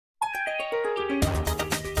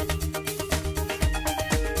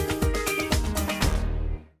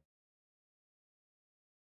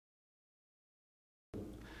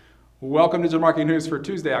Welcome to Digital Marketing News for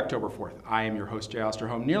Tuesday, October 4th. I am your host, Jay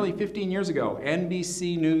Osterholm. Nearly 15 years ago,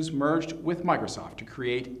 NBC News merged with Microsoft to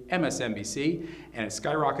create MSNBC, and it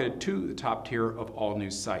skyrocketed to the top tier of all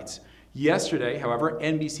news sites. Yesterday, however,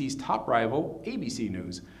 NBC's top rival, ABC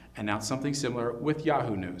News, announced something similar with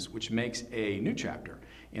Yahoo News, which makes a new chapter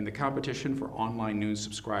in the competition for online news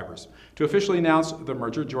subscribers. To officially announce the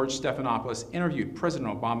merger, George Stephanopoulos interviewed President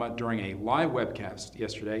Obama during a live webcast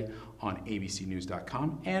yesterday on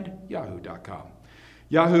abcnews.com and yahoo.com.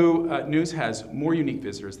 Yahoo News has more unique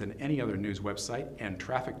visitors than any other news website, and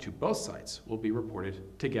traffic to both sites will be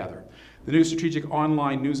reported together. The new Strategic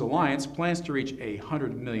Online News Alliance plans to reach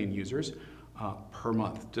 100 million users per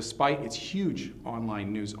month. Despite its huge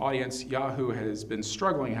online news audience, Yahoo has been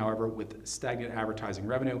struggling, however, with stagnant advertising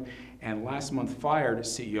revenue, and last month fired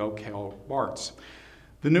CEO Bartz.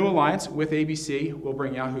 The new alliance with ABC will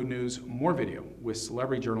bring Yahoo News more video with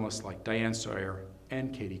celebrity journalists like Diane, Sawyer,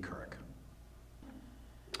 and Couric.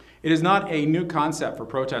 It is not a new concept for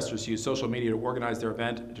protesters to use social media to organize their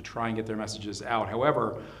event to try and get their messages out.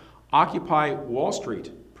 However, Occupy Wall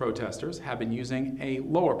Street protesters have been using a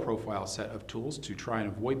lower profile set of tools to try and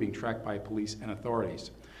avoid being tracked by police and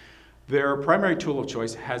authorities. Their primary tool of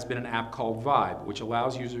choice has been an app called Vibe, which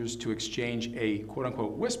allows users to exchange a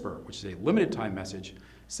quote-unquote whisper, which is a limited time message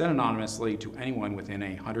sent anonymously to anyone within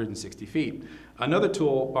 160 feet. Another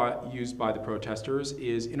tool used by the protesters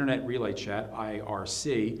is Internet Relay Chat,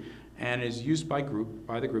 IRC, and is used by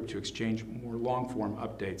the group to exchange more long-form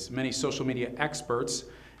updates. Many social media experts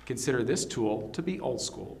consider this tool to be old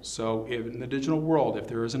school. So in the digital world, if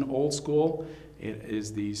there is an old school, it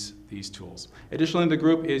is these tools. Additionally, the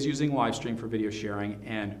group is using Livestream for video sharing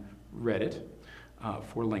and Reddit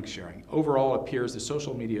for link sharing. Overall, it appears the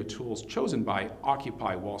social media tools chosen by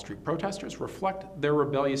Occupy Wall Street protesters reflect their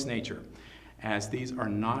rebellious nature, as these are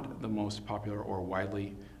not the most popular or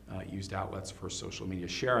widely used outlets for social media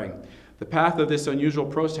sharing. The path of this unusual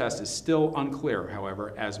protest is still unclear,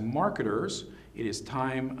 however. As marketers, it is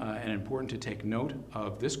time and important to take note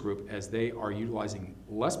of this group, as they are utilizing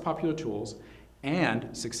less popular tools and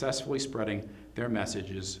successfully spreading their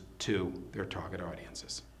messages to their target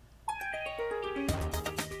audiences.